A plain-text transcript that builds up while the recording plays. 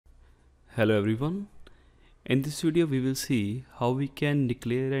Hello everyone. In this video we will see how we can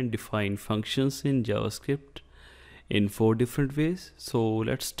declare and define functions in JavaScript in 4 different ways. So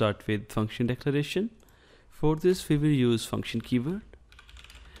let's start with function declaration. For this we will use function keyword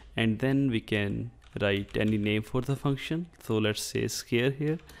and then we can write any name for the function. So let's say scare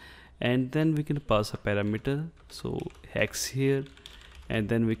here, and then we can pass a parameter, so x here, and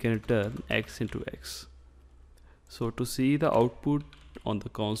then we can return x into x. So to see the output on the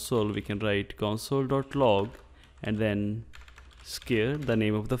console, we can write console.log and then scare, the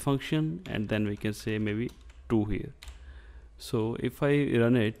name of the function, and then we can say maybe 2 here. So if I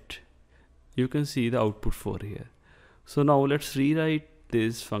run it, you can see the output 4 here. So now let's rewrite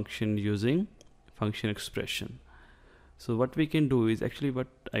this function using function expression. So what we can do is, actually what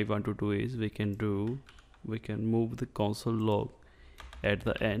I want to do is, we can move the console log at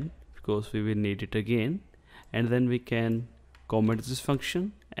the end because we will need it again, and then we can comment this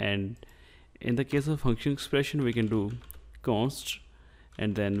function. And in the case of function expression, we can do const,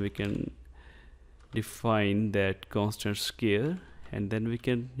 and then we can define that constant scare, and then we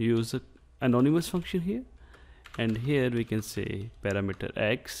can use a anonymous function here, and here we can say parameter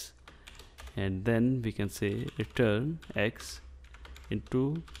x, and then we can say return x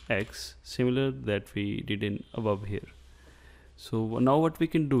into x, similar that we did in above here. So now what we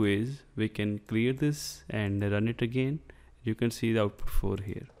can do is, we can clear this and run it again. You can see the output 4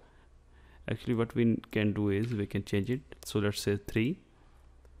 here. Actually what we can do is, we can change it. So let's say 3.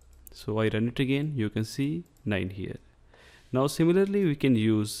 So I run it again, you can see 9 here. Now similarly we can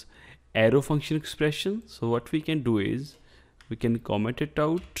use arrow function expression. So what we can do is, we can comment it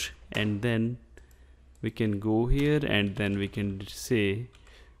out, and then we can go here, and then we can say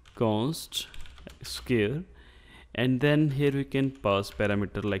const scare, and then here we can pass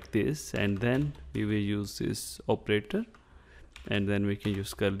parameter like this, and then we will use this operator, and then we can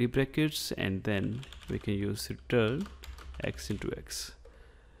use curly brackets, and then we can use return x into x.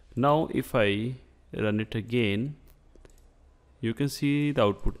 Now if I run it again, you can see the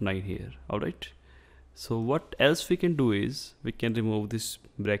output 9 here. Alright, so what else we can do is, we can remove this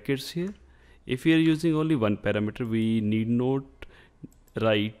brackets here. If we are using only one parameter, we need not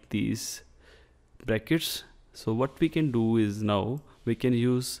write these brackets. So what we can do is, now we can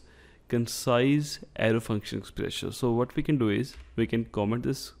use concise arrow function expression. So what we can do is, we can comment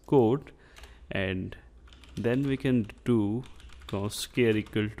this code, and then we can do const scare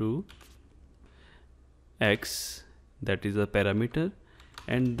equal to x, that is a parameter,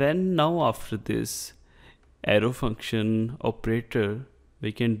 and then now after this arrow function operator,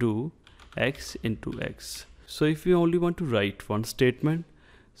 we can do x into x. So if we only want to write one statement,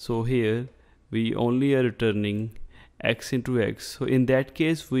 so here we only are returning x into x. So in that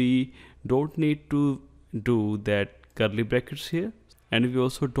case we don't need to do that curly brackets here, and we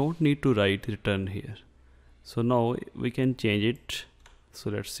also don't need to write return here. So now we can change it. So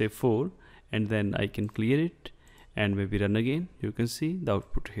let's say 4, and then I can clear it and maybe run again. You can see the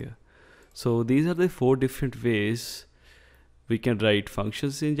output here. So these are the 4 different ways we can write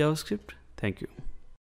functions in JavaScript. Thank you.